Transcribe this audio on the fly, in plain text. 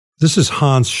This is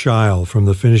Hans Scheil from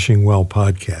the Finishing Well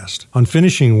podcast. On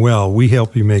Finishing Well, we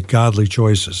help you make godly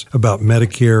choices about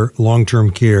Medicare,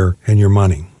 long-term care, and your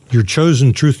money. Your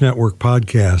chosen Truth Network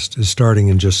podcast is starting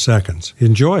in just seconds.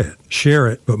 Enjoy it, share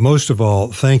it, but most of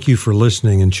all, thank you for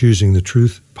listening and choosing the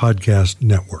Truth Podcast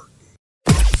Network.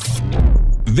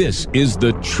 This is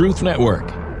the Truth Network.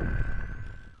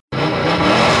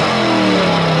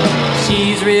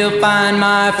 She's real fine,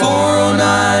 my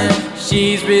 409.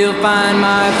 She's real fine,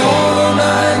 my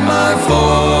 409, my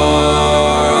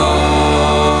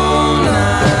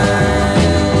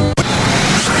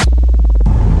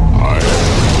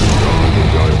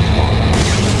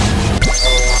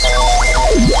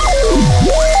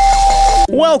 409.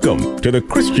 Welcome to the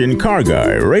Christian Car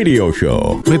Guy Radio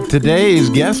Show. With today's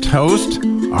guest host,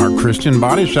 our Christian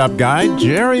body shop guy,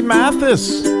 Jerry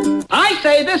Mathis. I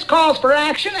say this calls for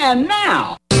action, and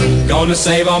now. Gonna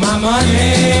save all my money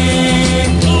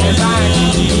and buy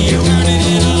a deal.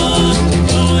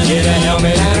 Get a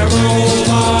helmet and a roll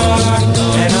bar,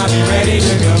 and I'll be ready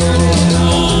to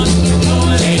go.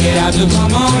 Take it out to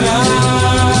Pomona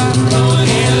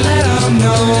and let them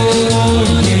know,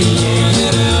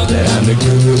 that I'm the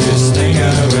coolest thing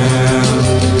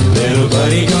around. Little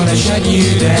buddy gonna shut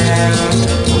you down.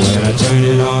 When I turn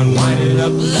it on, wind it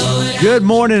up, blow it. Good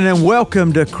morning and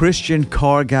welcome to Christian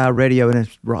Car Guy Radio. And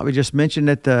as Robbie just mentioned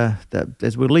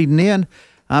as we're leading in,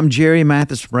 I'm Jerry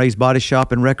Mathis from Ray's Body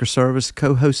Shop and Wrecker Service,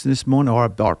 co-hosting this morning,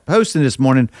 or hosting this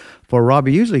morning for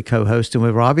Robbie, usually co-hosting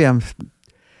with Robbie. I'm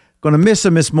going to miss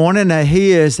him this morning.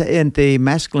 He is in the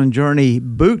Masculine Journey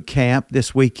boot camp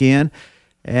this weekend.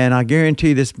 And I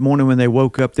guarantee this morning when they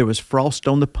woke up, there was frost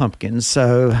on the pumpkins.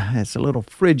 So it's a little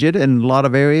frigid in a lot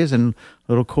of areas and a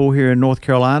little cool here in North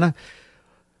Carolina.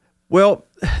 Well,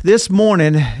 this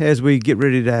morning, as we get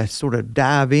ready to sort of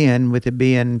dive in with it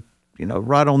being,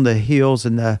 right on the heels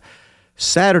and the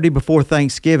Saturday before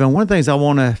Thanksgiving, one of the things I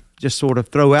want to just sort of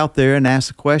throw out there and ask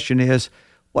the question is,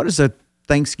 what is a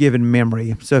Thanksgiving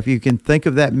memory? So if you can think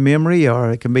of that memory,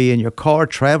 or it can be in your car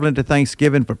traveling to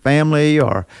Thanksgiving for family,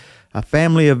 or a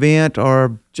family event,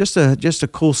 or just a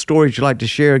cool story you'd like to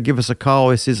share, give us a call.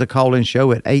 This is a call-in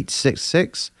show at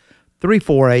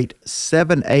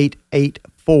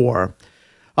 866-348-7884.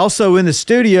 Also in the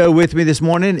studio with me this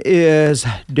morning is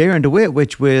Darren DeWitt,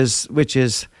 which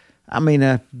is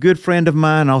a good friend of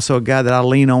mine, also a guy that I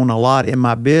lean on a lot in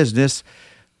my business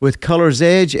with Color's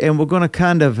Edge. And we're going to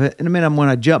kind of, in a minute, I'm going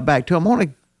to jump back to him. I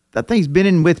think he's been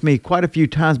in with me quite a few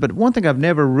times, but one thing I've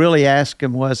never really asked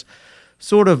him was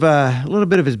sort of a little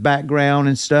bit of his background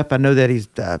and stuff. I know that he's,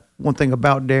 one thing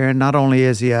about Darren, not only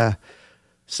is he a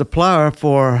supplier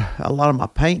for a lot of my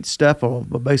paint stuff, or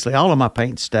basically all of my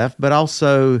paint stuff, but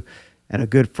also, and a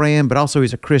good friend, but also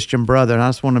he's a Christian brother. And I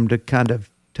just want him to kind of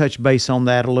touch base on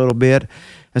that a little bit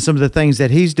and some of the things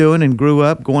that he's doing, and grew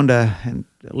up going to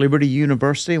Liberty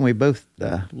University. And we both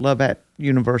love that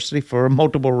university for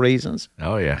multiple reasons.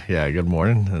 Oh, yeah. Yeah. Good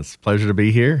morning. It's a pleasure to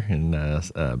be here and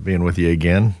being with you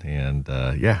again. And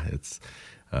it's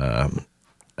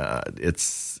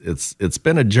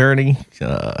been a journey.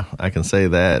 I can say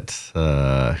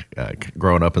that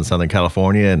growing up in Southern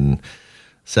California and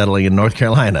settling in North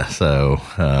Carolina. So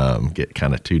get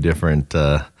kind of two different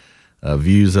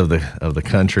views of the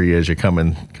country as you're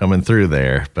coming through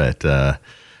there. But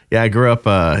I grew up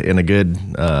in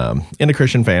a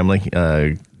Christian family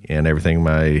and everything.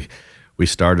 We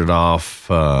started off.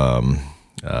 I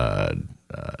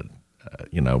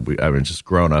was just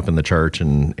growing up in the church,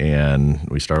 and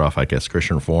we started off, I guess,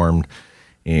 Christian Reformed,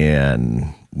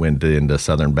 and went into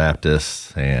Southern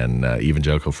Baptist and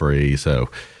Evangelical Free. So,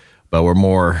 but we're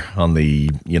more on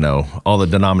the, all the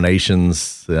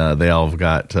denominations. They all have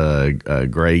got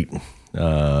great,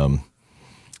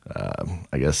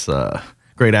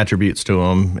 great attributes to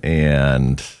them.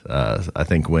 And I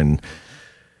think going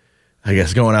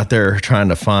out there trying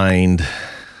to find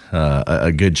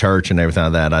a good church and everything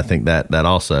like that, I think that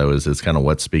also is kind of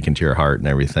what's speaking to your heart and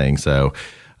everything. So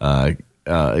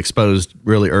exposed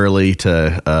really early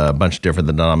to a bunch of different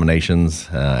denominations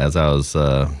as I was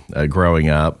growing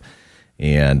up,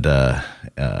 and my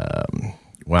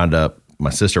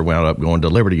sister wound up going to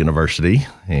Liberty University,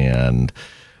 and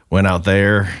went out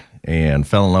there and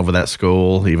fell in love with that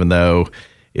school, even though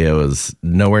it was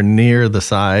nowhere near the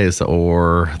size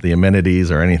or the amenities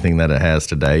or anything that it has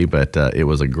today, but it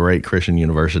was a great Christian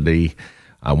university.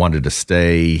 I wanted to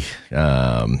stay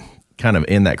kind of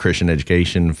in that Christian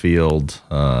education field,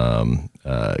 and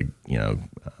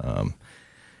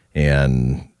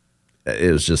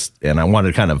it was just, and I wanted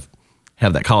to kind of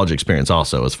have that college experience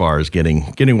also, as far as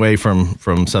getting away from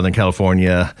Southern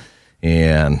California,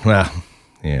 and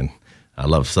I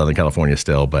love Southern California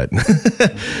still, but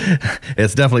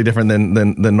it's definitely different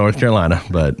than North Carolina,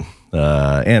 but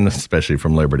and especially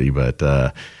from Liberty. But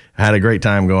I had a great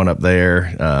time going up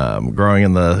there, growing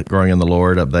in the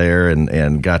Lord up there,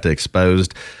 and got to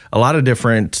exposed a lot of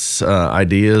different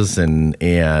ideas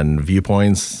and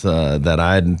viewpoints that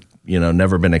I'd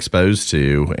never been exposed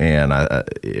to, and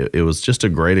it was just a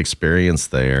great experience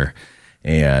there,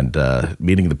 and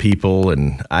meeting the people,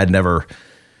 and I'd never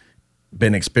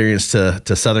been experienced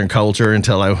to Southern culture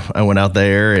until I went out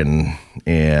there,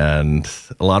 and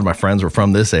a lot of my friends were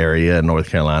from this area in North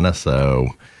Carolina, so.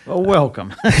 Well,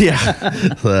 welcome.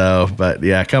 Yeah. So, but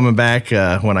yeah, coming back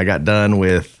when I got done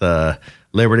with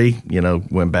Liberty,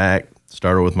 went back,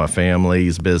 started with my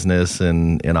family's business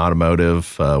in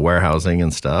automotive warehousing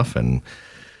and stuff, and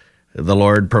the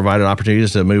Lord provided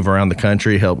opportunities to move around the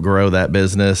country, help grow that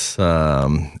business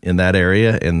in that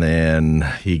area. And then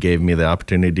he gave me the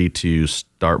opportunity to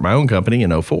start my own company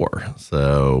in 2004,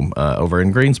 so over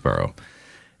in Greensboro.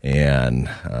 And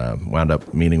wound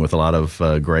up meeting with a lot of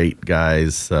great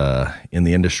guys in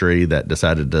the industry that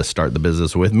decided to start the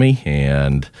business with me,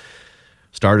 and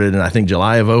started in, I think,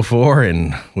 July of 2004,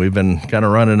 and we've been kind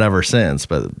of running ever since.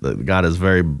 But God has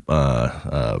very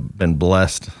been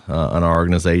blessed on our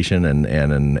organization and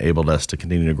enabled us to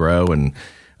continue to grow and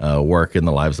work in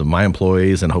the lives of my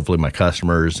employees and hopefully my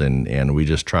customers. And we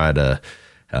just try to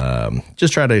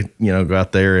go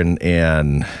out there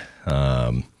and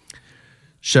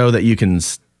show that you can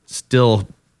still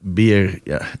be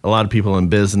a lot of people in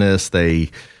business. They're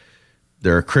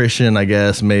a Christian, I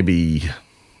guess, maybe,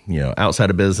 outside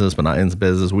of business, but not in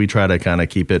business. We try to kind of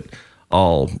keep it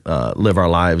all, live our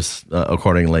lives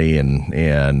accordingly,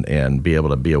 and be able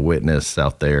to be a witness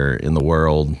out there in the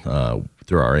world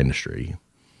through our industry.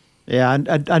 Yeah,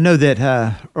 I know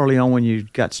that early on when you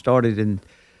got started and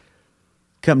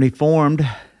company formed,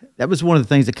 that was one of the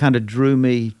things that kind of drew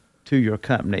me to your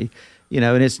company.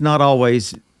 And it's not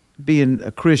always being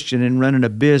a Christian and running a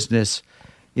business.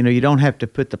 You don't have to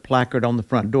put the placard on the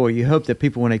front door. You hope that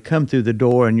people, when they come through the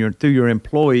door and through your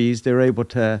employees, they're able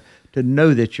to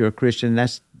know that you're a Christian.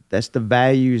 That's the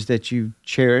values that you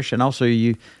cherish, and also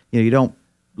you don't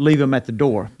leave them at the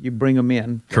door. You bring them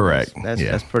in. Correct.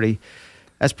 That's pretty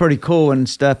cool and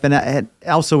stuff. And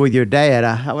also with your dad,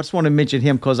 I just want to mention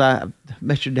him because I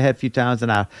met your dad a few times,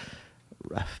 and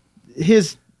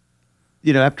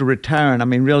after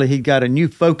retiring, really, he got a new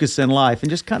focus in life, and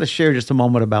just kind of share just a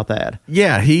moment about that.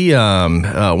 Yeah, he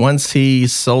once he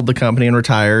sold the company and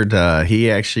retired,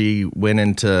 he actually went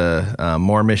into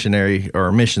more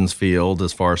missions field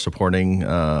as far as supporting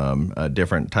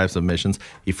different types of missions.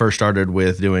 He first started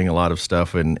with doing a lot of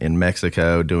stuff in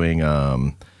Mexico, doing I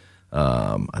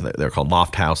think they're called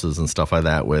loft houses and stuff like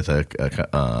that with a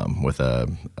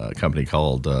company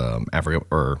called Africa,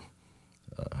 or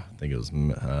I think it was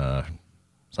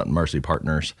something Mercy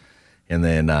Partners, and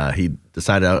then he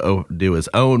decided to do his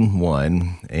own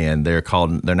one, and they're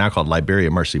now called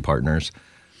Liberia Mercy Partners.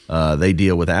 They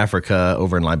deal with Africa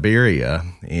over in Liberia,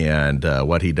 and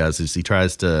what he does is he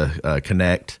tries to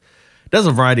connect. Does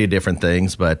a variety of different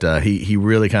things, but he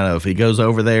really he goes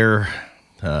over there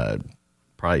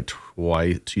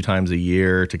probably two times a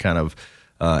year to kind of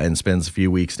and spends a few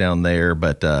weeks down there.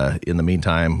 But in the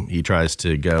meantime, he tries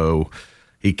to go.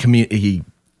 He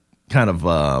kind of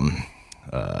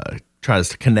tries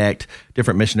to connect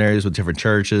different missionaries with different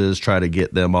churches, try to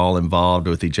get them all involved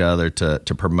with each other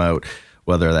to promote,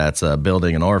 whether that's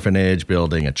building an orphanage,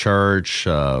 building a church,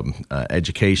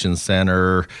 education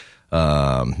center,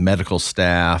 medical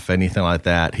staff, anything like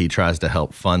that. He tries to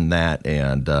help fund that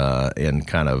and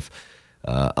kind of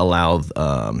allow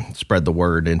spread the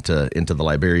word into the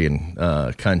Liberian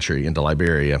country, into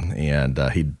Liberia, and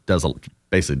he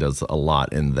basically does a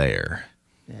lot in there.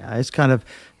 Yeah, it's kind of,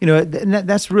 and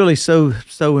that's really so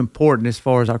important as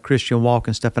far as our Christian walk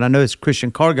and stuff. And I know it's Christian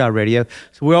Car Guy Radio,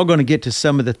 so we're all going to get to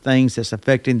some of the things that's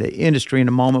affecting the industry in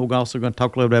a moment. We're also going to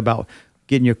talk a little bit about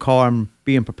getting your car and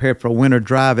being prepared for winter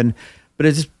driving.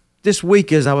 But this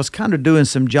week, as I was kind of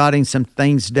jotting some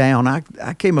things down,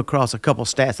 I came across a couple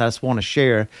stats I just want to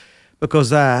share,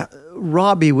 because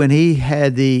Robbie, when he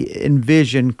had the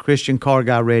Envision Christian Car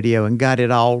Guy Radio and got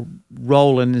it all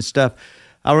rolling and stuff,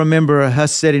 I remember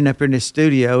us sitting up in the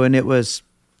studio, and it was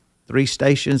 3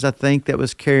 stations, I think, that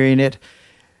was carrying it.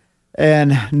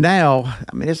 And now,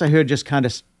 this I hear just kind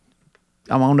of,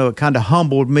 I don't know, it kind of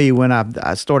humbled me when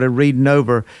I started reading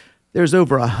over. There's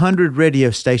over 100 radio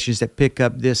stations that pick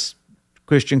up this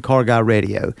Christian Car Guy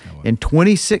Radio in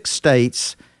 26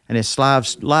 states, and it's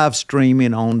live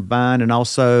streaming on Vine and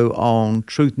also on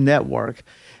Truth Network.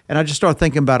 And I just started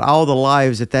thinking about all the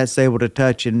lives that's able to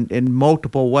touch in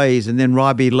multiple ways. And then,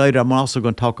 Robbie, later I'm also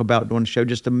going to talk about during the show,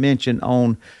 just a mention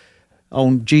on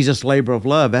Jesus' labor of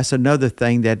love. That's another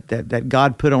thing that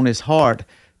God put on his heart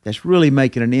that's really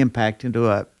making an impact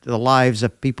into the lives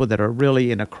of people that are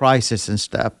really in a crisis and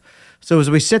stuff. So as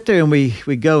we sit there and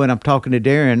we go, and I'm talking to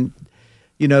Darren,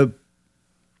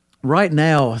 right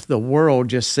now the world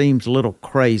just seems a little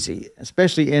crazy,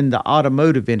 especially in the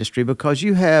automotive industry, because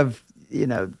you have,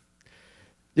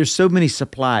 there's so many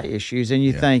supply issues, and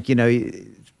you think,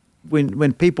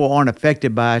 when people aren't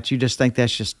affected by it, you just think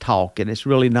that's just talk, and it's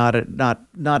really not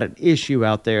an issue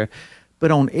out there. But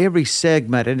on every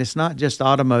segment, and it's not just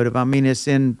automotive. I mean, it's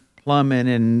in plumbing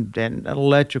and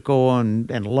electrical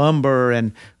and lumber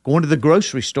and going to the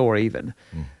grocery store even.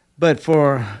 But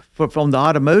from the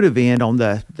automotive end, on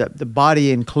the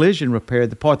body and collision repair,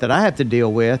 the part that I have to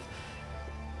deal with,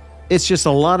 it's just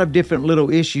a lot of different little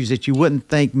issues that you wouldn't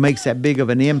think makes that big of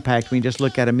an impact when you just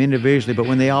look at them individually. But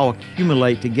when they all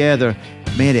accumulate together,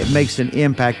 man, it makes an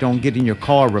impact on getting your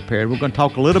car repaired. We're going to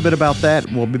talk a little bit about that.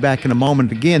 We'll be back in a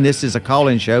moment. Again, this is a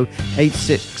call-in show,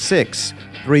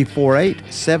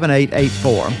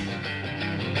 866-348-7884.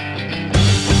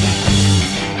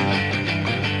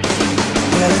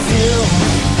 Well, if you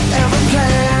ever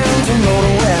plan to go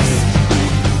to West.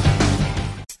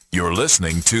 You're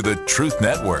listening to the Truth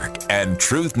Network and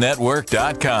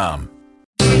truthnetwork.com.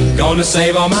 Gonna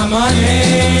save all my money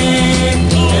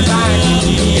and buy a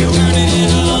GTO.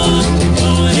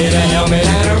 Get a helmet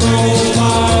and a roll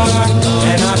bar,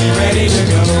 and I'll be ready to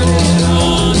go.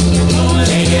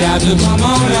 Take it out to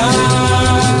Pomona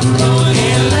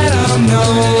and let them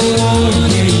know,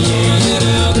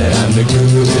 that I'm the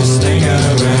coolest thing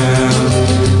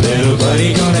around. Little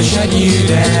buddy gonna shut you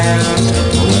down.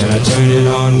 When I turn it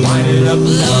on, wind it up,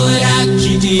 blow it out,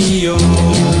 GTO.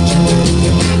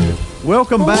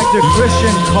 Welcome back to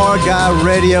Christian Car Guy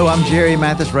Radio. I'm Jerry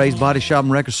Mathis, Ray's Body Shop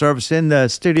and Record Service, in the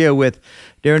studio with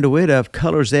Darren DeWitt of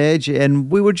Color's Edge.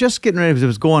 And we were just getting ready, as it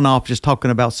was going off, just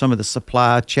talking about some of the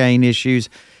supply chain issues.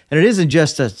 And it isn't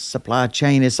just a supply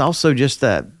chain, it's also just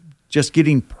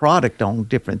getting product on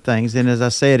different things. And as I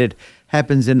said, it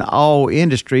happens in all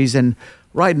industries. And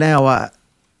right now,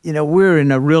 we're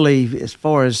in a really, as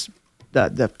far as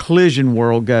the collision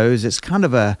world goes, it's kind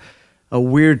of a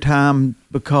weird time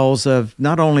because of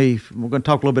not only, we're going to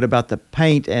talk a little bit about the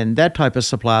paint and that type of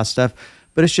supply stuff,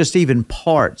 but it's just even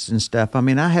parts and stuff. I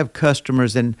mean, I have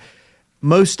customers, and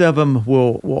most of them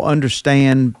will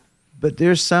understand, but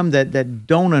there's some that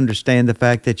don't understand the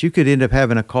fact that you could end up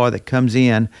having a car that comes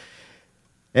in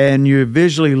and you're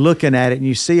visually looking at it and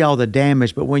you see all the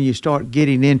damage, but when you start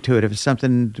getting into it, if it's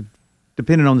something,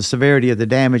 depending on the severity of the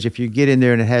damage, if you get in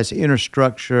there and it has inner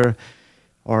structure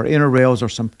or inner rails or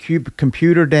some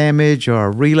computer damage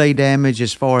or relay damage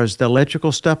as far as the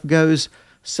electrical stuff goes,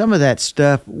 some of that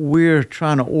stuff we're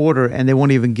trying to order and they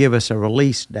won't even give us a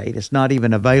release date. It's not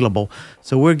even available.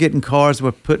 So we're getting cars,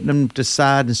 we're putting them to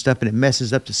side and stuff, and it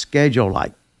messes up the schedule.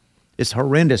 Like, it's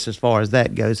horrendous as far as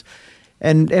that goes.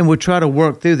 And we try to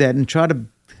work through that and try to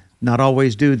not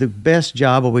always do the best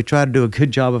job, but we try to do a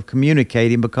good job of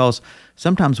communicating, because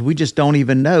sometimes we just don't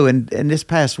even know. And this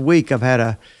past week I've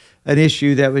had an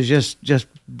issue that was just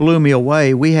blew me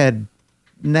away. We had,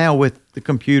 now with the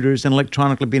computers and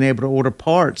electronically being able to order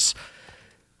parts,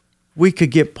 we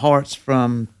could get parts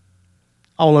from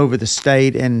all over the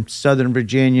state and Southern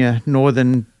Virginia,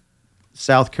 Northern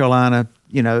South Carolina,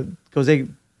 because they,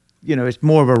 it's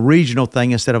more of a regional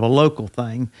thing instead of a local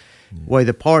thing, way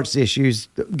the parts issues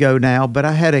go now. But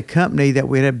I had a company that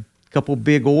we had a couple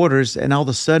big orders, and all of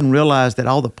a sudden realized that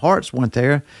all the parts weren't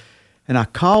there. And I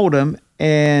called them,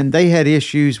 and they had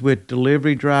issues with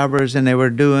delivery drivers, and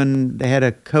they had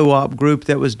a co-op group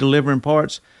that was delivering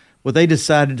parts. Well, they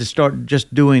decided to start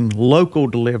just doing local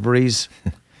deliveries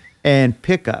and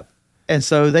pickup. And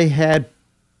so they had,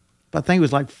 I think it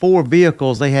was like 4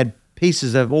 vehicles. They had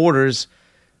pieces of orders.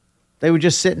 They were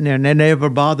just sitting there, and they never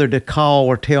bothered to call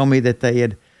or tell me that they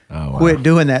had quit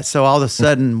doing that. So all of a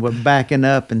sudden we're backing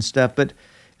up and stuff. But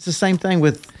it's the same thing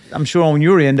with, I'm sure, on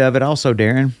your end of it also,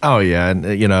 Darren. Oh yeah, and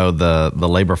the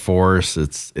labor force,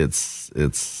 it's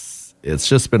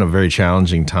just been a very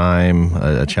challenging time,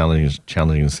 a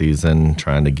challenging season,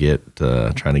 trying to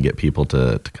get people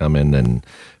to come in and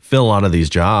fill a lot of these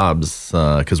jobs,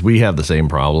 because we have the same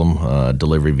problem,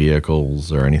 delivery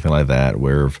vehicles or anything like that,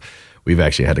 where we've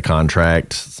actually had to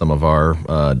contract some of our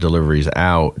deliveries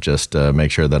out just to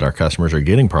make sure that our customers are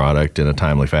getting product in a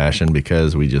timely fashion,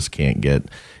 because we just can't get.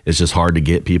 It's just hard to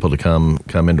get people to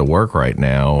come into work right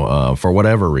now for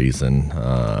whatever reason.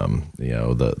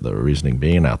 The reasoning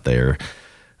being out there,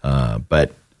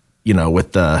 but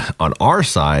on our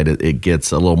side, it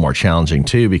gets a little more challenging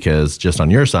too, because just on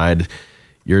your side,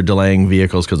 you're delaying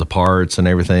vehicles because of parts and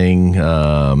everything.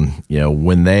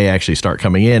 When they actually start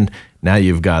coming in, now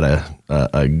you've got a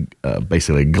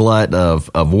basically a glut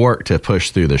of work to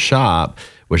push through the shop,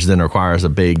 which then requires a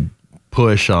big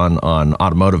push on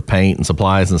automotive paint and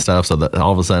supplies and stuff. So that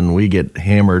all of a sudden we get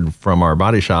hammered from our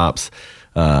body shops,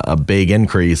 a big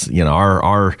increase. We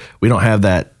don't have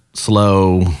that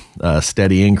slow,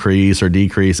 steady increase or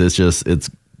decrease. It's just,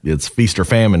 it's feast or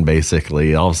famine,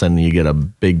 basically. All of a sudden you get a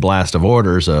big blast of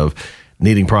orders of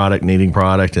needing product.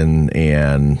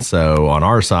 And so on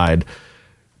our side,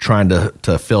 trying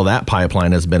to fill that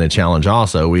pipeline has been a challenge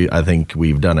also. I think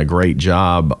we've done a great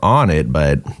job on it,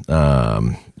 but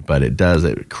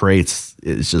it creates,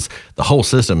 it's just, the whole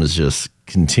system is just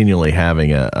continually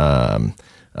having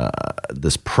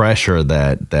this pressure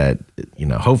that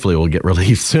hopefully will get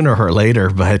relieved sooner or later,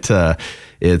 but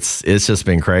it's just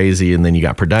been crazy. And then you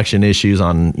got production issues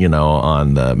on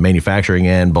the manufacturing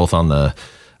end, both on the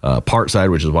part side,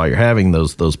 which is why you're having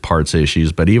those parts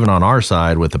issues, but even on our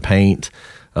side with the paint,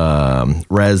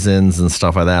 resins and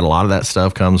stuff like that, a lot of that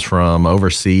stuff comes from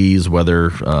overseas.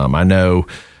 Whether I know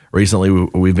recently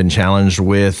we've been challenged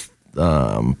with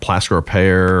plastic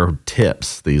repair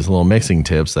tips, these little mixing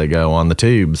tips that go on the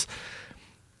tubes.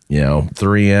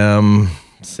 3M,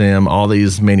 Sim, all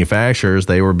these manufacturers,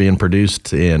 they were being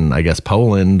produced in, I guess,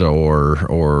 Poland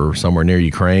or somewhere near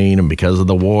Ukraine, and because of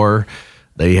the war,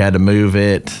 they had to move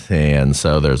it, and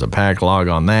so there's a backlog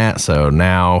on that. So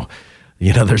now,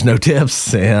 there's no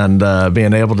tips and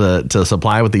being able to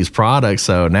supply with these products.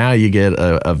 So now you get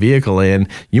a vehicle in,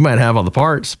 you might have all the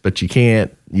parts, but you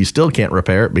still can't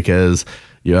repair it because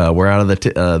we're out of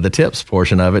the tips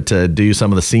portion of it to do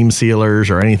some of the seam sealers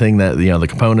or anything that, the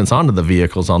components onto the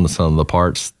vehicles on some of the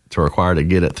parts to require to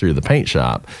get it through the paint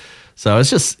shop. So it's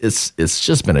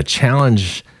just been a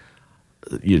challenge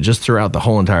just throughout the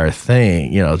whole entire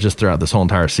thing, just throughout this whole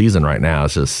entire season right now.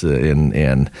 It's just,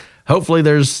 and hopefully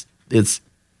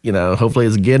hopefully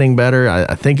it's getting better.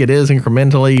 I think it is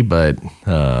incrementally, but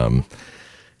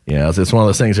it's one of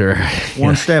those things where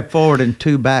one step forward and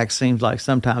two back seems like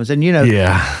sometimes. And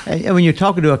and when you're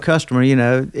talking to a customer,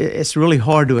 it's really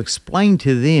hard to explain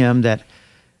to them that,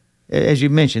 as you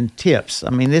mentioned, tips. I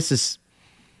mean, it's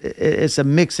a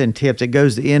mix-in tips. It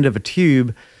goes to the end of a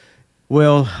tube.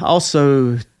 Well,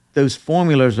 also those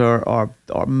formulas are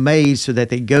made so that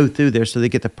they go through there, so they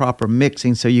get the proper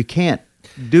mixing. So you can't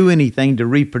do anything to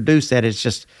reproduce that. It's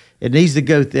just, it has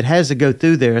to go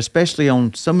through there, especially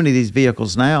on so many of these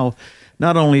vehicles now.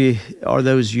 Not only are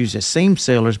those used as seam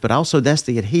sealers, but also that's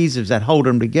the adhesives that hold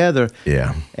them together.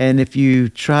 Yeah. And if you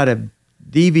try to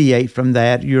deviate from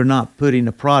that, you're not putting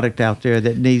a product out there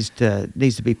that needs to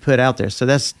be put out there. So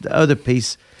that's the other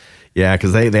piece. Yeah,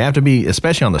 because they have to be,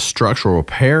 especially on the structural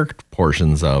repair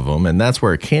portions of them, and that's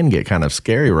where it can get kind of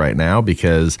scary right now,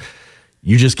 because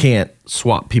you just can't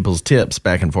swap people's tips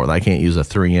back and forth. I can't use a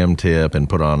 3M tip and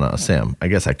put on a Sim. I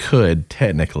guess I could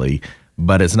technically,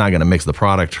 but it's not going to mix the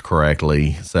product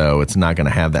correctly, so it's not going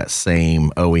to have that same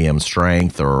OEM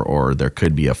strength, or there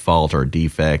could be a fault or a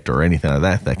defect or anything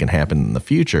like that can happen in the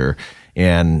future.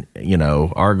 And,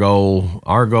 our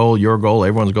goal, your goal,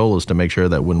 everyone's goal is to make sure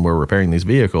that when we're repairing these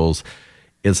vehicles,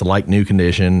 it's like new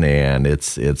condition, and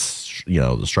it's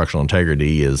the structural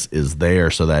integrity is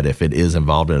there, so that if it is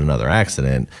involved in another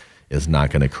accident, it's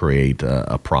not going to create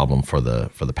a problem for the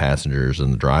passengers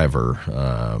and the driver,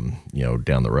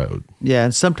 down the road. Yeah,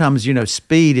 and sometimes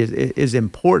speed is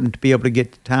important to be able to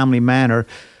get the timely manner,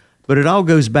 but it all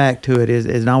goes back to it.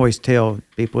 As I always tell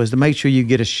people, is to make sure you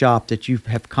get a shop that you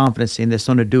have confidence in that's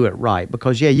going to do it right.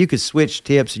 Because you could switch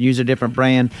tips and use a different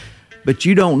brand, but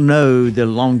you don't know the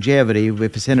longevity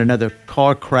if it's in another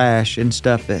car crash and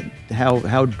stuff, that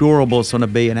how durable it's going to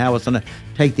be and how it's going to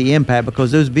take the impact,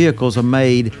 because those vehicles are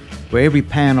made where every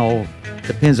panel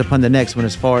depends upon the next one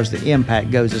as far as the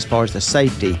impact goes, as far as the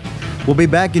safety. We'll be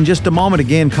back in just a moment.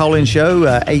 Again, call-in show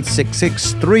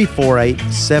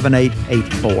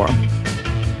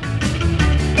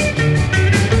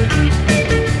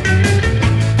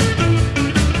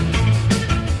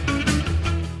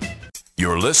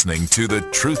You're listening to the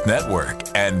Truth Network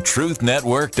and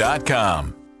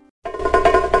truthnetwork.com.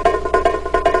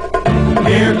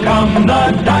 Here come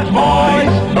the Dutch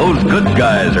boys. Those good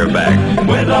guys are back.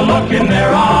 With a look in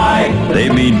their eye. They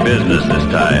mean business this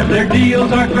time. Their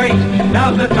deals are great.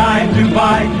 Now's the time to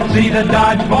buy. See the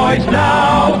Dodge boys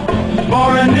now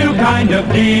for a new kind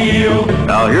of deal.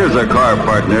 Now here's a car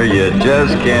partner you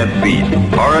just can't beat.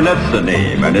 Coronet's the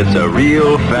name, and it's a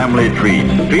real family treat.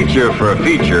 Feature for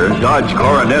feature, Dodge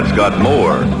Coronet's got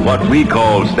more. What we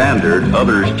call standard,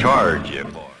 others charge you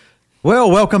for.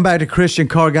 Well, welcome back to Christian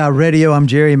Car Guy Radio. I'm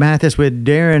Jerry Mathis with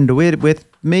Darren DeWitt with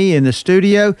me in the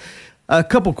studio. A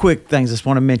couple quick things I just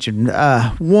want to mention.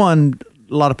 One,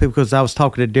 a lot of people, because I was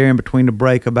talking to Darren between the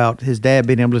break about his dad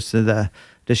being able to listen to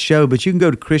the show, but you can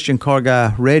go to Christian Car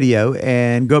Guy Radio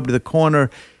and go up to the corner,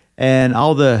 and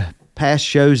all the past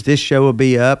shows, this show will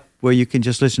be up where you can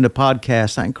just listen to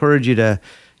podcasts. I encourage you to,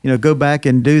 go back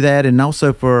and do that, and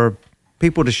also for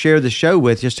people to share the show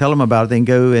with, just tell them about it. They can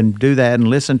go and do that and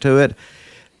listen to it.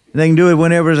 They can do it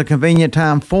whenever is a convenient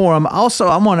time for them. Also,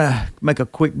 I want to make a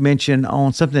quick mention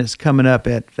on something that's coming up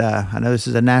at, I know this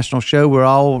is a national show. We're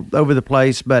all over the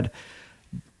place, but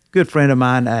good friend of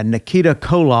mine, Nikita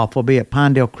Koloff, will be at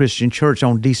Pinedale Christian Church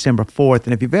on December 4th.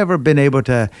 And if you've ever been able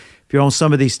to, if you're on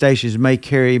some of these stations, may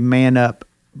carry Man Up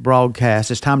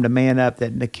broadcast. It's time to man up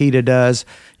that Nikita does.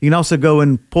 You can also go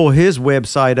and pull his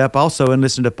website up also and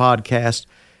listen to podcasts.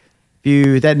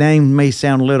 That name may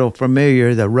sound a little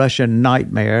familiar, the Russian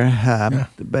Nightmare,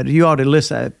 but you ought to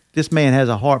listen. This man has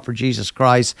a heart for Jesus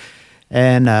Christ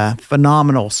and a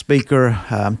phenomenal speaker,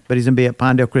 but he's going to be at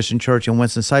Pinedale Christian Church in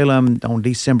Winston-Salem on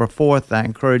December 4th. I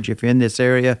encourage you, if you're in this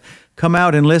area, come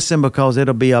out and listen because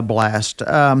it'll be a blast.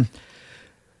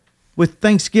 With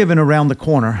Thanksgiving around the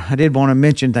corner, I did want to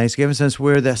mention Thanksgiving since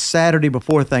we're the Saturday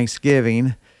before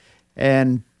Thanksgiving,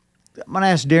 and I'm going to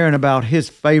ask Darren about his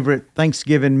favorite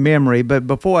Thanksgiving memory, but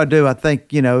before I do, I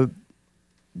think,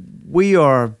 we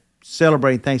are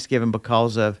celebrating Thanksgiving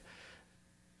because of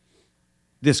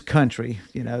this country,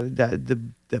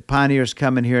 the pioneers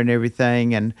coming here and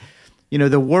everything, and,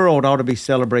 the world ought to be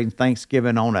celebrating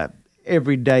Thanksgiving on a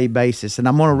everyday basis. And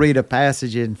I'm going to read a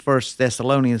passage in 1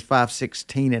 Thessalonians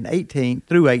 5:16 and 18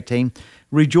 through 18.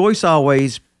 Rejoice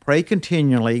always, pray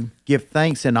continually, give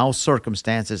thanks in all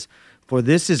circumstances, for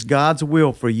this is God's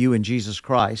will for you in Jesus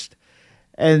Christ.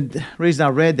 And the reason I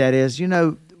read that is,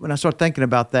 when I start thinking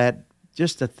about that,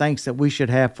 just the thanks that we should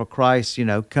have for Christ,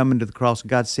 coming to the cross,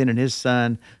 God sending his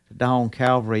son to die on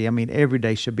Calvary. I mean, every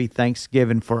day should be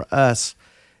Thanksgiving for us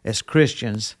as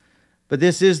Christians. But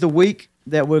this is the week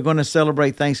that we're going to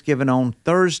celebrate Thanksgiving on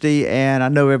Thursday, and I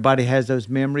know everybody has those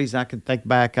memories. I can think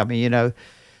back,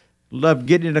 loved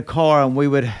getting in a car and we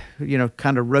would,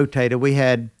 kind of rotate it. We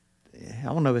had,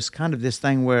 it's kind of this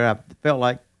thing where I felt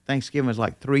like Thanksgiving was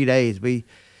like 3 days. We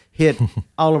hit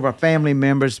all of our family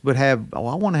members would have, I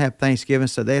want to have Thanksgiving.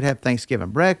 So they'd have Thanksgiving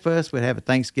breakfast. We'd have a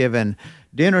Thanksgiving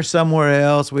dinner somewhere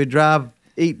else. We'd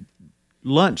eat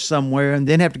lunch somewhere and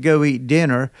then have to go eat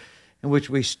dinner, in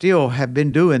which we still have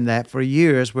been doing that for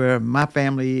years, where my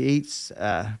family eats,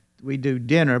 we do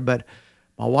dinner, but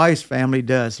my wife's family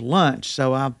does lunch.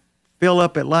 So I fill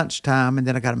up at lunchtime, and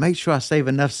then I got to make sure I save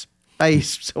enough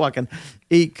space so I can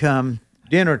eat come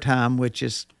dinner time, which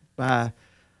is by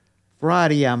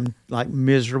Friday I'm like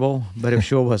miserable, but it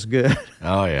sure was good.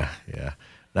 Oh yeah.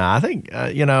 Now I think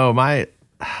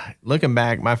looking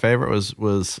back, my favorite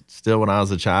was still when I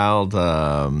was a child,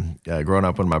 growing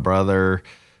up with my brother.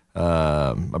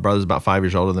 My brother's about 5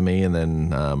 years older than me, and then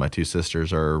my two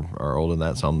sisters are older than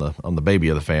that, so I'm the baby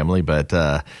of the family. But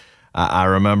I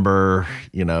remember,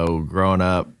 growing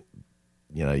up,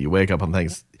 you wake up on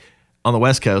things. On the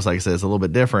West Coast, like I said, it's a little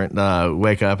bit different.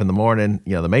 Wake up in the morning,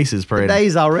 the Macy's parade. The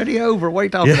day's already over. What are you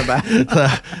talking about?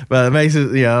 But the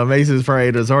Macy's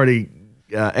parade was already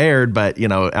aired, but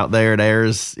out there it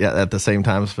airs at the same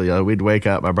time. So we'd wake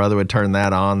up, my brother would turn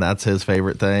that on. That's his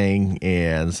favorite thing,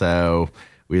 and so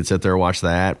we'd sit there and watch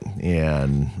that,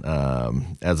 and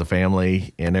as a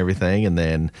family and everything. And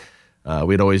then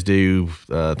we'd always do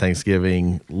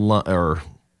Thanksgiving or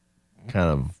kind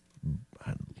of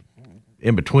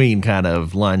in between kind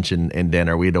of lunch and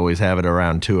dinner. We'd always have it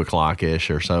around 2:00-ish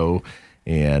or so.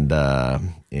 And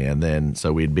then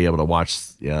so we'd be able to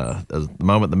watch the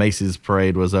moment the Macy's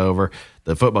parade was over,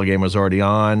 the football game was already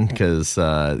on because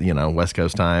West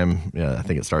Coast time, I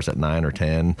think it starts at 9 or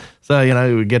 10.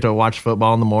 So we get to watch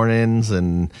football in the mornings,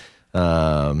 and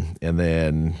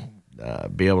then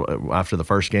be able to, after the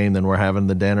first game, then we're having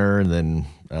the dinner, and then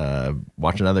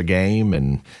watch another game,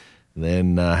 and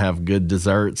then have good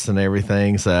desserts and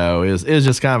everything. So it was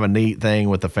just kind of a neat thing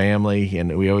with the family,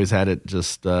 and we always had it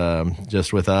just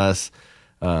with us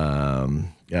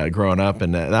growing up,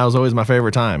 and that was always my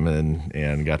favorite time,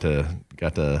 and got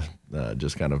to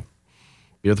just kind of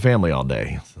be with the family all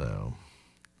day. So.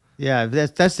 Yeah,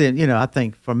 that's it. You know, I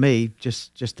think for me,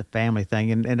 just the family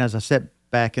thing. And as I sit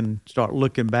back and start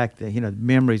looking back, the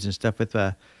memories and stuff with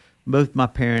both my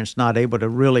parents not able to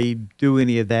really do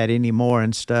any of that anymore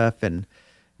and stuff. And,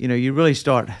 you really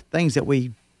start things that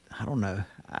I don't know,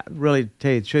 really to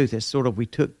tell you the truth, it's sort of we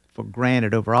took for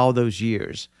granted over all those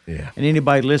years. Yeah. And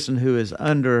anybody listen who is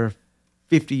under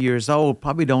 50 years old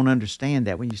probably don't understand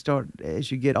that. When you start,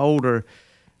 as you get older,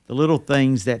 the little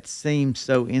things that seem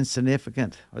so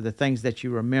insignificant are the things that you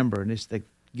remember, and it's the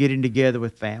getting together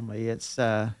with family. It's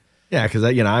because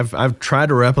I've tried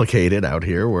to replicate it out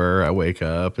here where I wake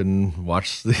up and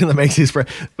watch the Macy's, but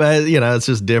it's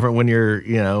just different when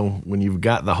when you've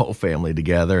got the whole family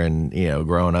together and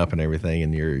growing up and everything,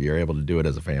 and you're able to do it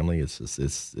as a family. It's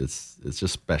just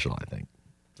special, I think.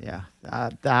 Yeah,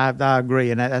 I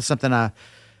agree, and that's something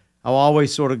I'll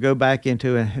always sort of go back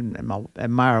into, and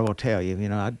Myra will tell you,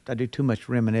 I do too much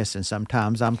reminiscing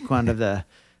sometimes. I'm kind of the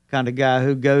guy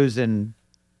who goes and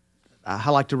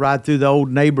I like to ride through the old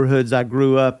neighborhoods I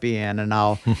grew up in, and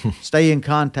I'll stay in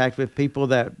contact with people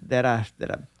that I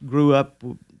grew up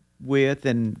with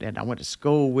and I went to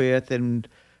school with, and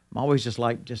I'm always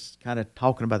just kind of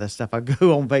talking about that stuff. I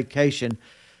go on vacation.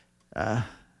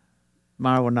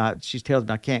 Myra will not. She tells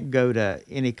me I can't go to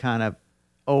any kind of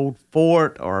old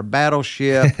fort or a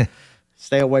battleship.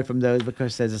 Stay away from those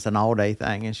because she says it's an all-day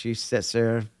thing, and she sits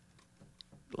there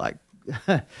like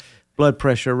blood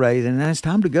pressure raising, and it's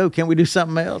time to go. Can't we do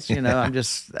something else? I'm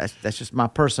just that's just my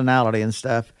personality and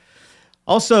stuff.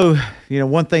 Also,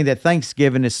 one thing that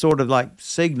Thanksgiving is sort of like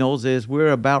signals is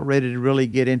we're about ready to really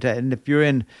get into it. And if you're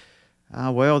in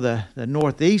the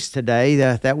Northeast today,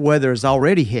 that weather has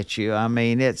already hit you. I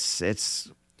mean, it's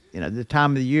the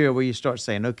time of the year where you start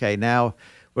saying, okay, now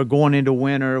we're going into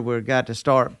winter. We've got to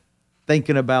start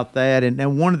thinking about that.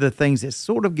 And one of the things that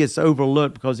sort of gets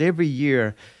overlooked, because every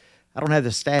year, I don't have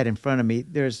the stat in front of me,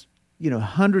 there's,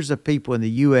 hundreds of people in the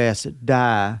U.S. that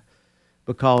die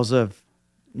because of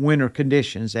winter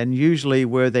conditions, and usually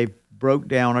where they broke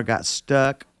down or got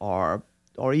stuck or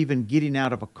even getting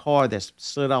out of a car that's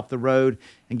slid off the road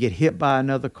and get hit by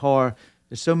another car.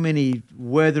 There's so many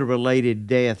weather-related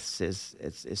deaths.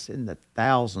 It's in the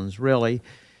thousands, really,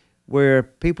 where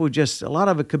people a lot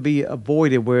of it could be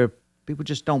avoided, where people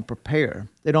just don't prepare.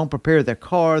 They don't prepare their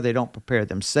car. They don't prepare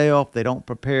themselves. They don't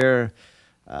prepare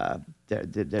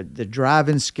the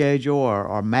driving schedule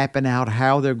or mapping out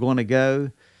how they're going to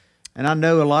go. And I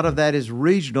know a lot of that is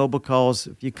regional, because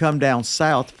if you come down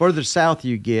south, further south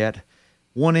you get,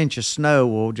 1 inch of snow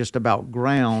will just about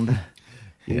ground.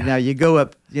 Yeah. Now you go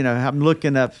up, I'm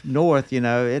looking up north,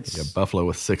 it's Buffalo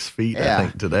with 6 feet, yeah. I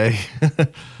think today.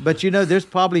 But there's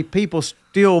probably people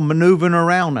still maneuvering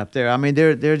around up there. I mean,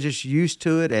 they're just used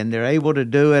to it and they're able to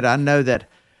do it. I know that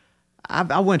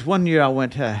I went one year. I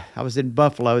was in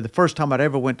Buffalo, the first time I'd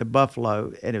ever went to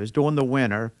Buffalo, and it was during the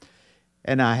winter,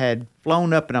 and I had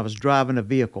flown up and I was driving a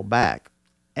vehicle back,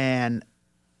 and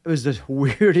it was the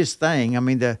weirdest thing. I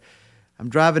mean, I'm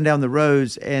driving down the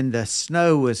roads, and the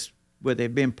snow was, where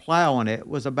they'd been plowing it,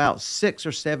 was about 6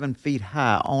 or 7 feet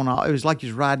high. It was like you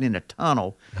was riding in a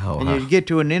tunnel. Oh, and you get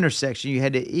to an intersection, you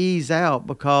had to ease out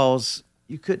because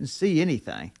you couldn't see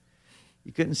anything.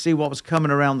 You couldn't see what was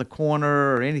coming around the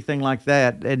corner or anything like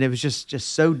that, and it was just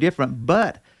so different.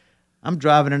 But I'm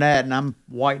driving in that, and I'm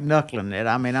white knuckling it.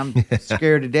 I mean, I'm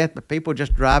scared to death, but people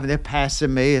just driving, they're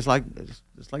passing me. It's like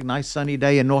a nice sunny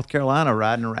day in North Carolina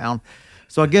riding around.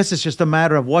 So I guess it's just a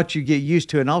matter of what you get used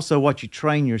to, and also what you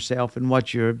train yourself, and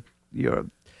what they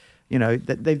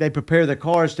prepare their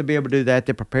cars to be able to do that.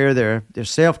 They prepare their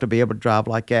self to be able to drive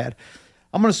like that.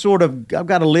 I'm going to I've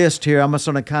got a list here. I'm just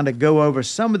going to kind of go over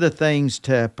some of the things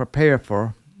to prepare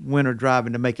for winter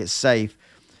driving to make it safe.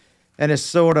 And it's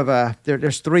sort of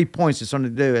there's 3 points it's going to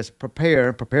do. It's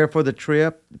prepare for the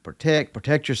trip,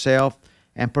 protect yourself,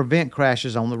 and prevent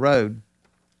crashes on the road.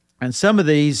 And some of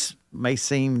these may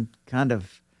seem kind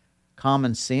of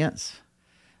common sense,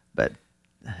 but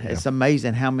it's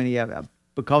amazing how many of,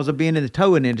 because of being in the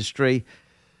towing industry,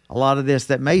 a lot of this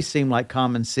that may seem like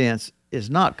common sense is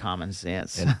not common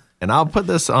sense. And I'll put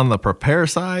this on the prepare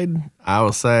side. I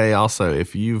will say also,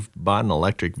 if you've bought an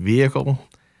electric vehicle,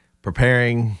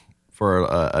 preparing for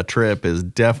a trip is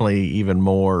definitely even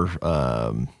more,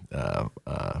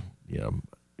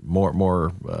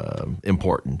 more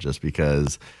important, just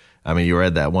because, I mean, you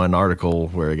read that one article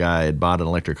where a guy had bought an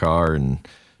electric car and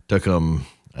took him,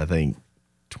 I think,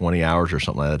 20 hours or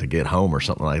something like that to get home or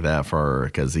something like that,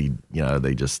 because he,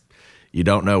 they just, you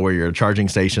don't know where your charging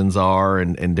stations are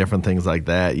and different things like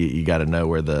that, you got to know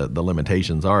where the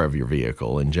limitations are of your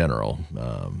vehicle in general.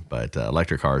 But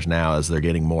electric cars now, as they're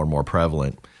getting more and more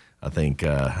prevalent, I think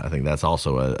that's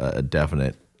also a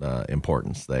definite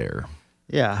importance there.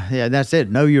 Yeah, that's it.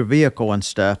 Know your vehicle and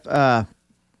stuff.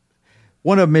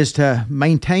 One of them is to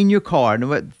maintain your car.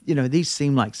 And these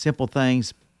seem like simple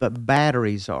things, but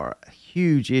batteries are a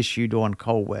huge issue during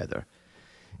cold weather.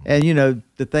 And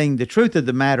the truth of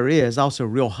the matter is also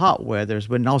real hot weather is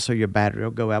when also your battery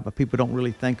will go out, but people don't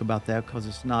really think about that because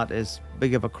it's not as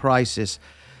big of a crisis.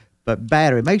 But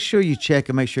battery, make sure you check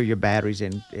and make sure your battery's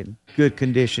in good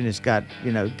condition. It's got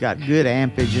good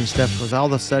ampage and stuff, because all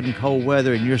of a sudden cold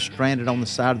weather and you're stranded on the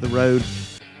side of the road,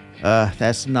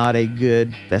 that's not a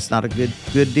good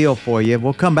deal for you.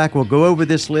 We'll come back. We'll go over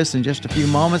this list in just a few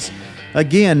moments.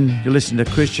 Again, you're listening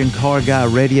to Christian Car Guy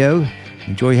Radio.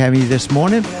 Enjoy having you this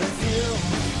morning.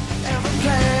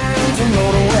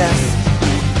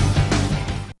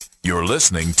 You're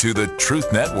listening to the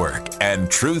Truth Network and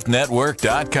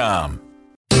truthnetwork.com.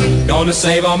 Gonna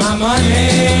save all my money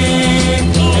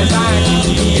and buy a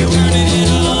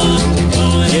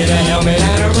GTO. Get a helmet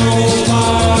and a roll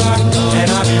bar, and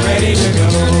I'll be ready to go.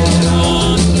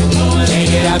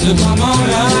 Take it out to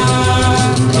Pomona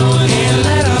and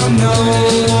let them know,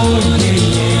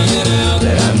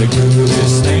 that I'm the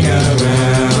coolest thing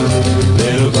around.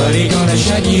 Little buddy gonna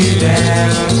shut you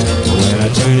down. When I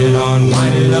turn it on,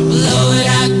 wind it up, blow it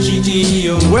out,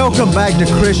 GTO. Welcome back to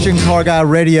Christian Car Guy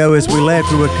Radio. As we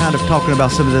left, we were kind of talking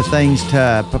about some of the things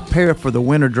to prepare for the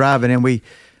winter driving, and we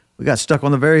got stuck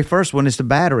on the very first one. Is the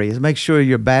battery. Is make sure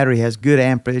your battery has good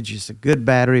amperage. It's a good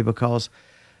battery, because,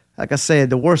 like I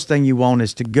said, the worst thing you want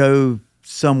is to go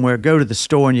somewhere, go to the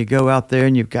store, and you go out there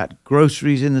and you've got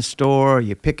groceries in the store, or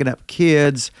you're picking up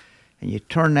kids, and you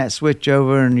turn that switch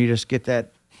over and you just get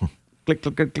that click,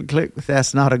 click, click, click, click.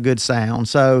 That's not a good sound.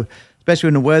 So, especially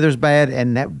when the weather's bad,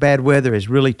 and that bad weather is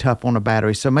really tough on a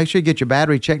battery. So make sure you get your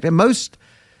battery checked. And most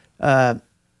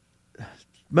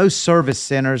service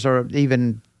centers, or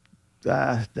even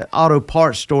the auto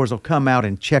parts stores, will come out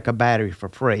and check a battery for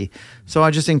free. So I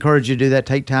just encourage you to do that.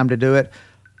 Take time to do it.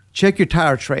 Check your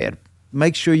tire tread.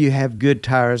 Make sure you have good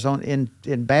tires. In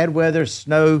bad weather,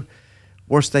 snow,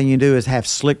 worst thing you do is have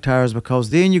slick tires,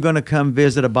 because then you're going to come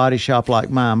visit a body shop like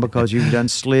mine because you've done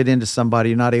slid into somebody,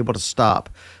 you're not able to stop.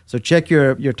 So check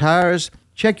your tires,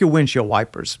 check your windshield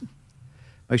wipers.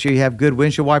 Make sure you have good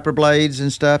windshield wiper blades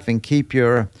and stuff, and keep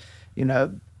those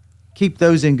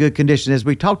in good condition. As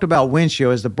we talked about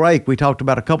windshield, as the brake, we talked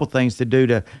about a couple things to do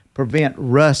to prevent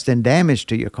rust and damage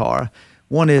to your car.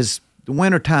 One is the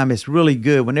wintertime is really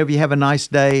good. Whenever you have a nice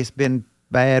day, it's been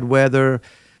bad weather,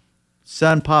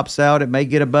 sun pops out, it may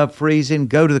get above freezing,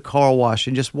 go to the car wash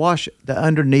and just wash the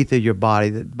underneath of your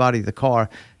body, the body of the car.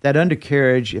 That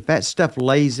undercarriage, if that stuff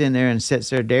lays in there and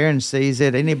sits there, Darren sees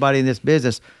it, anybody in this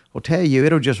business will tell you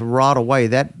it'll just rot away.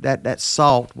 That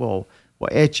salt will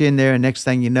etch in there, and next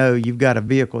thing you know, you've got a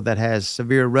vehicle that has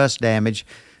severe rust damage,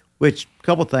 which, a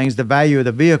couple things, the value of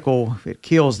the vehicle, it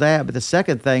kills that. But the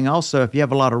second thing also, if you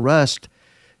have a lot of rust,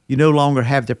 you no longer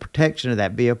have the protection of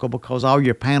that vehicle, because all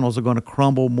your panels are going to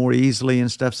crumble more easily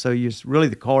and stuff. So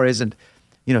the car isn't,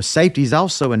 safety is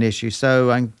also an issue. So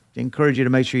I encourage you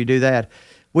to make sure you do that.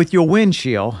 With your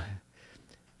windshield,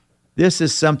 this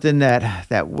is something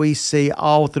that we see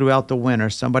all throughout the winter.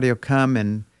 Somebody will come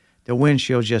and the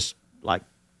windshield's just like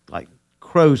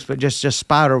crow's foot, just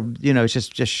spider, it's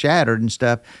just shattered and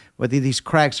stuff. But these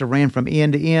cracks are ran from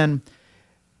end to end.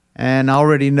 And I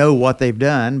already know what they've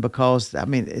done, because,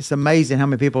 it's amazing how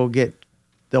many people get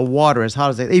the water as hot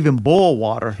as they even boil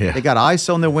water. Yeah. They got ice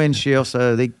on their windshield,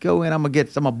 so they go in, I'm going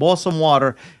to boil some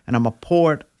water, and I'm going to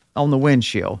pour it on the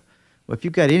windshield. Well, if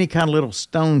you've got any kind of little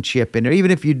stone chip in there,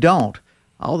 even if you don't,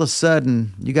 all of a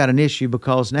sudden you got an issue,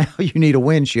 because now you need a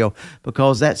windshield,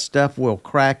 because that stuff will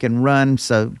crack and run.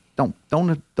 So don't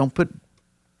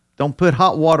put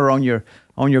hot water on your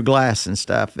glass and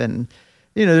stuff. And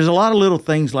there's a lot of little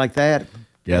things like that.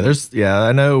 Yeah,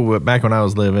 I know back when I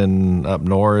was living up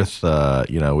north, we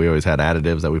always had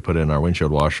additives that we put in our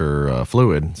windshield washer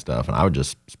fluid and stuff, and I would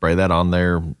just spray that on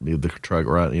there, leave the truck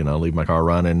run, leave my car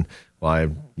running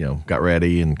while I, got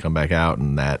ready and come back out,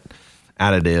 and that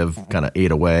additive kind of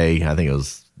ate away. I think it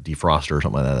was defroster or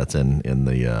something like that. That's in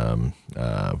the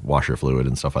washer fluid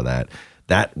and stuff like that.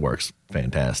 That works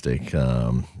fantastic.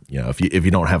 If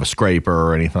you don't have a scraper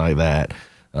or anything like that.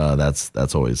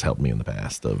 That's always helped me in the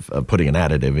past of putting an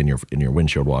additive in your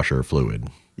windshield washer fluid.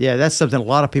 Yeah, that's something a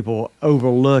lot of people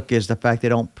overlook, is the fact they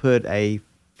don't put a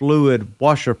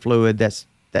washer fluid that's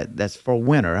for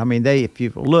winter. If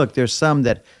you look, there's some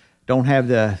that don't have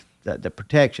the the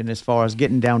protection as far as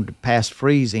getting down to past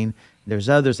freezing. There's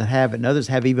others that have it, and others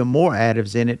have even more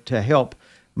additives in it to help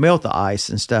melt the ice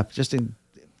and stuff. Just to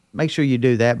make sure you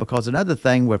do that, because another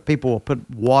thing where people will put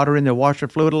water in their washer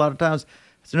fluid a lot of times,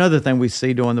 it's another thing we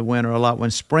see during the winter a lot.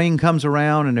 When spring comes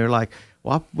around and they're like,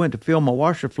 well, I went to fill my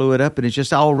washer fluid up and it's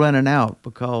just all running out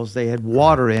because they had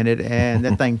water in it and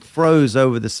that thing froze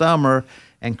over the summer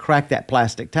and cracked that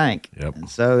plastic tank. Yep. And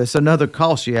so it's another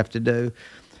cost you have to do.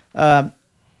 Have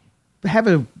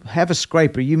a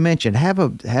scraper. You mentioned have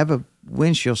a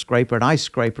windshield scraper, an ice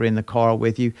scraper in the car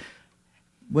with you.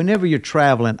 Whenever you're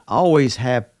traveling, always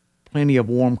have plenty of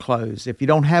warm clothes. If you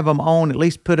don't have them on, at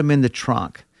least put them in the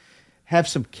trunk. Have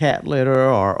some cat litter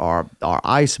or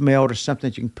ice melt or something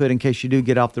that you can put in case you do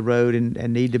get off the road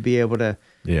and need to be able to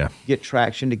get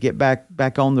traction to get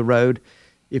back on the road.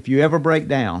 If you ever break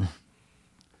down,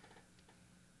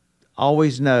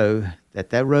 always know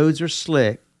that roads are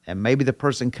slick, and maybe the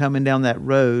person coming down that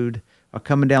road or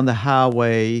coming down the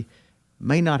highway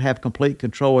may not have complete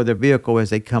control of their vehicle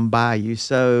as they come by you.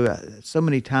 So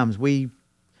many times we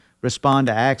respond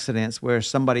to accidents where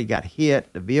somebody got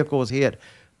hit, the vehicle was hit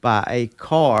by a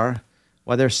car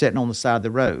while they're sitting on the side of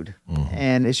the road. Mm-hmm.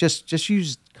 And it's just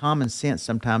use common sense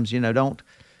sometimes. Don't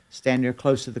stand there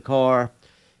close to the car.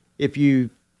 If you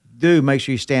do, make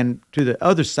sure you stand to the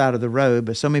other side of the road.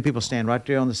 But so many people stand right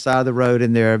there on the side of the road,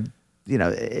 and they're,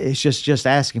 it's just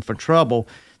asking for trouble.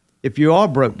 If you are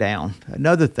broke down,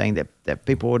 another thing that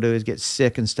people will do is get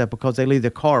sick and stuff because they leave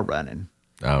their car running.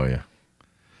 Oh, yeah.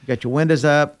 You got your windows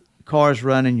up, car's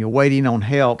running, you're waiting on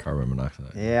help. Carbon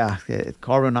monoxide. Yeah,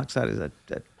 carbon monoxide is a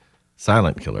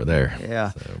silent killer there.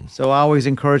 Yeah. So I always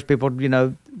encourage people,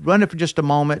 run it for just a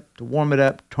moment to warm it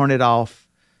up, turn it off,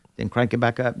 then crank it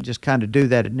back up, and just kind of do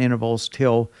that at intervals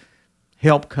till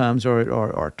help comes or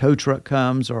a tow truck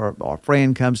comes or a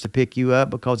friend comes to pick you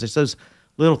up, because it's those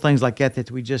little things like that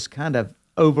we just kind of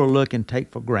overlook and take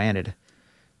for granted.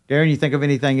 Darren, you think of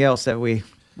anything else that we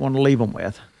want to leave them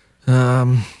with?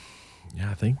 Yeah,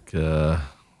 I think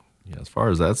as far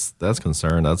as that's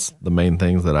concerned, that's the main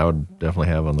things that I would definitely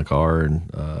have on the car.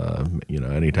 And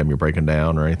anytime you're breaking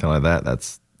down or anything like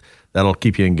that, that'll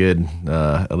keep you in good,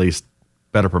 at least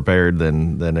better prepared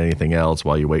than anything else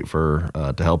while you wait for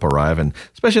to help arrive. And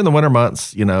especially in the winter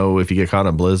months, if you get caught in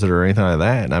a blizzard or anything like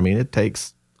that, I mean, it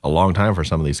takes a long time for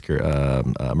some of these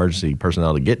emergency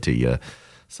personnel to get to you.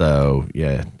 So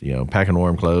yeah, packing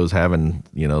warm clothes, having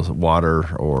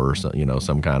water or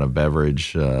some kind of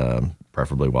beverage,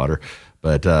 preferably water.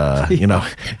 But I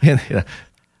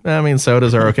mean,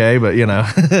 sodas are okay, but you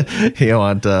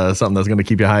want something that's going to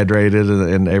keep you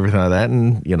hydrated and everything like that.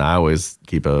 And I always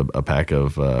keep a pack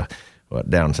of what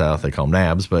down south they call them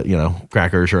nabs, but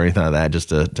crackers or anything like that, just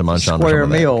to munch on. Square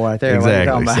meal right there.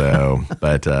 Exactly. So,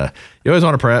 but you always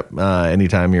want to prep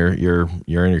anytime you're in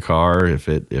your car. If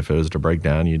it was to break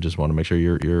down, you just want to make sure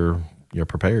you're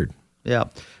prepared. Yeah,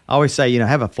 I always say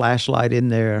have a flashlight in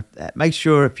there. Make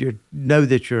sure if you know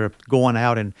that you're going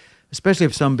out, and especially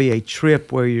if some be a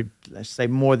trip where you're, let's say,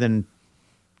 more than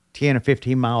 10 or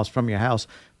 15 miles from your house,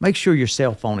 make sure your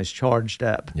cell phone is charged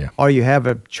up. Yeah. Or you have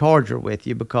a charger with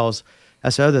you, because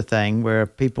that's the other thing where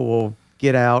people will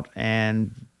get out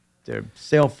and their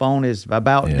cell phone is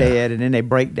about dead, and then they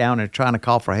break down and are trying to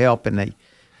call for help and they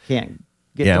can't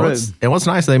get through. What's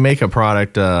nice, they make a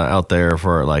product out there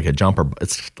for like a jumper.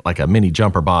 It's like a mini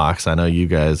jumper box. I know you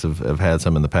guys have had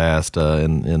some in the past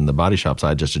in the body shop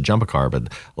side, just to jump a car.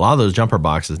 But a lot of those jumper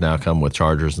boxes now come with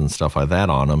chargers and stuff like that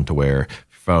on them, to where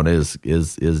if your phone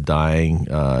is dying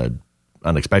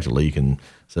unexpectedly, you can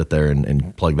sit there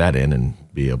and plug that in and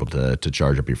be able to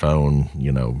charge up your phone,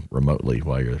 remotely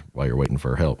while you're waiting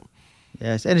for help.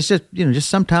 Yes, and it's just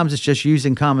sometimes it's just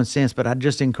using common sense. But I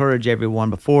just encourage everyone,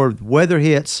 before weather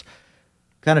hits,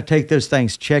 kind of take those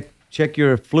things, check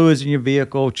your fluids in your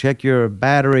vehicle, check your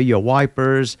battery, your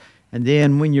wipers, and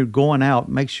then when you're going out,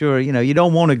 make sure you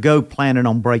don't want to go planning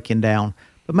on breaking down,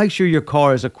 but make sure your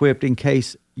car is equipped in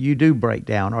case you do break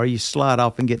down or you slide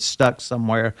off and get stuck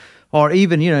somewhere, or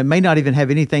even it may not even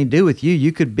have anything to do with you.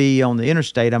 You could be on the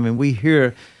interstate. I mean, we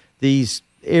hear these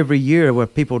every year where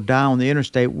people die on the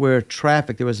interstate where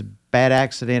there was a bad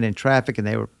accident in traffic,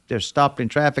 and they're stopped in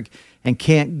traffic and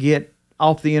can't get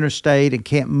off the interstate and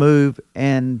can't move,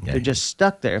 and they're just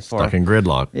stuck there stuck in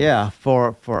gridlock. Yeah,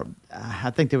 for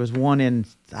I think there was one in,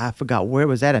 I forgot where it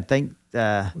was at. I think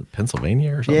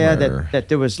Pennsylvania or something. Yeah, that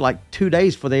there was like 2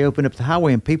 days before they opened up the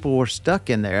highway and people were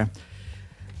stuck in there.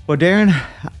 Well, Darren,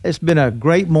 it's been a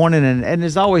great morning, and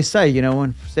as I always say,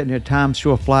 when sitting here, time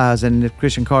sure flies, and the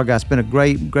Christian Car Guy, it's been a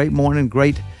great morning,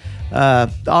 great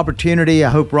opportunity. I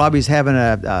hope Robbie's having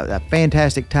a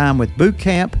fantastic time with boot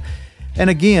camp. And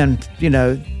again,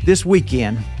 this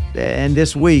weekend and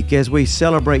this week, as we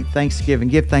celebrate Thanksgiving,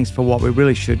 give thanks for what we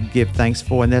really should give thanks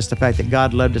for, and that's the fact that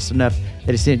God loved us enough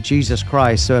that He sent Jesus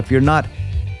Christ. So if you're not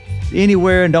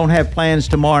anywhere and don't have plans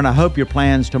tomorrow, and I hope your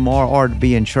plans tomorrow are to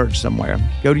be in church somewhere,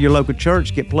 go to your local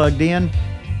church, get plugged in,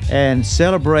 and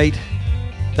celebrate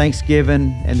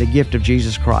Thanksgiving and the gift of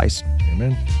Jesus Christ.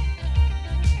 Amen.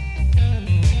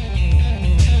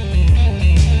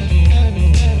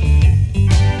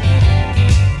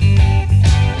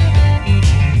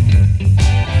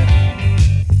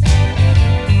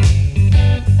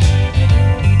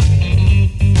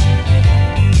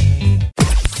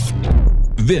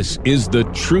 This is the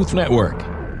Truth Network.